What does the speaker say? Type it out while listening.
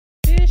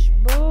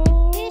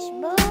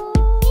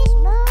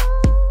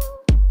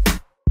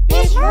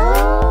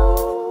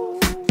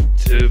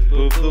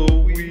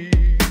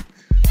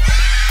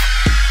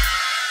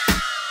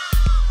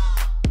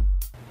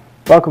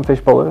Welcome,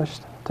 Fishbowlers,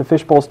 to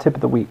Fishbowl's Tip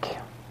of the Week.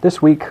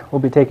 This week, we'll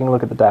be taking a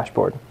look at the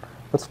dashboard.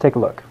 Let's take a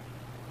look.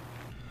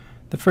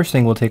 The first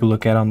thing we'll take a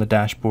look at on the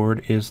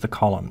dashboard is the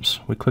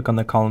columns. We click on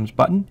the columns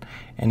button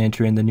and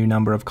enter in the new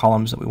number of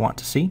columns that we want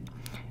to see.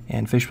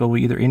 And Fishbowl will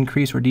either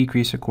increase or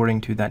decrease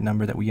according to that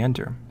number that we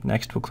enter.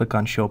 Next, we'll click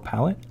on Show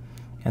Palette,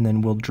 and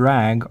then we'll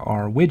drag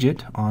our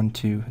widget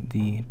onto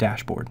the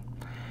dashboard.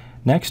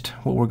 Next,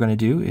 what we're going to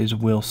do is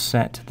we'll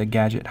set the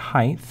gadget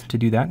height. To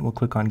do that, we'll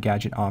click on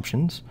Gadget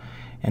Options,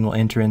 and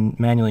we'll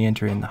manually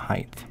enter in the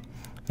height.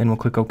 Then we'll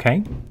click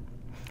OK,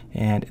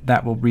 and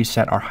that will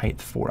reset our height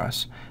for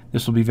us.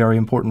 This will be very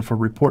important for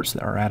reports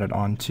that are added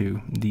onto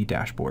the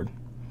dashboard.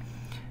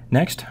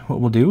 Next, what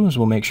we'll do is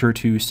we'll make sure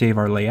to save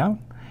our layout,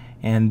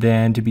 and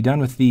then to be done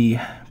with the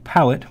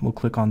palette, we'll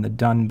click on the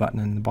Done button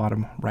in the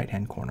bottom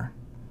right-hand corner.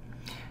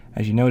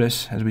 As you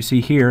notice, as we see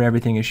here,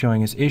 everything is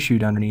showing as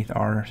issued underneath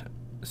our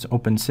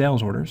open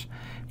sales orders.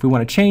 If we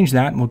want to change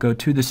that, we'll go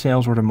to the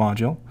sales order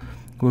module.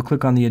 We'll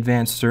click on the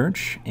advanced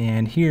search,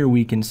 and here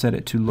we can set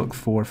it to look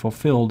for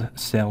fulfilled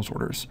sales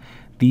orders.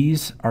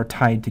 These are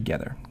tied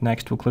together.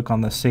 Next, we'll click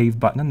on the Save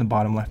button in the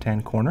bottom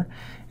left-hand corner,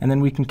 and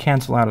then we can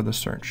cancel out of the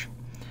search.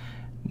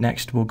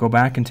 Next, we'll go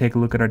back and take a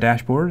look at our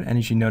dashboard, and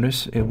as you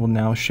notice, it will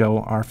now show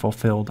our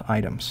fulfilled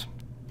items.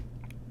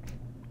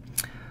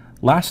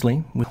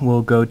 Lastly,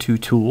 we'll go to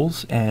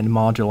Tools and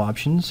Module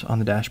Options on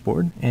the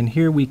dashboard, and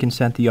here we can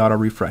set the auto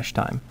refresh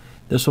time.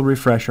 This will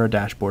refresh our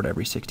dashboard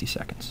every 60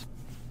 seconds.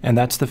 And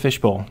that's the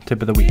Fishbowl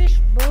Tip of the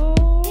Week.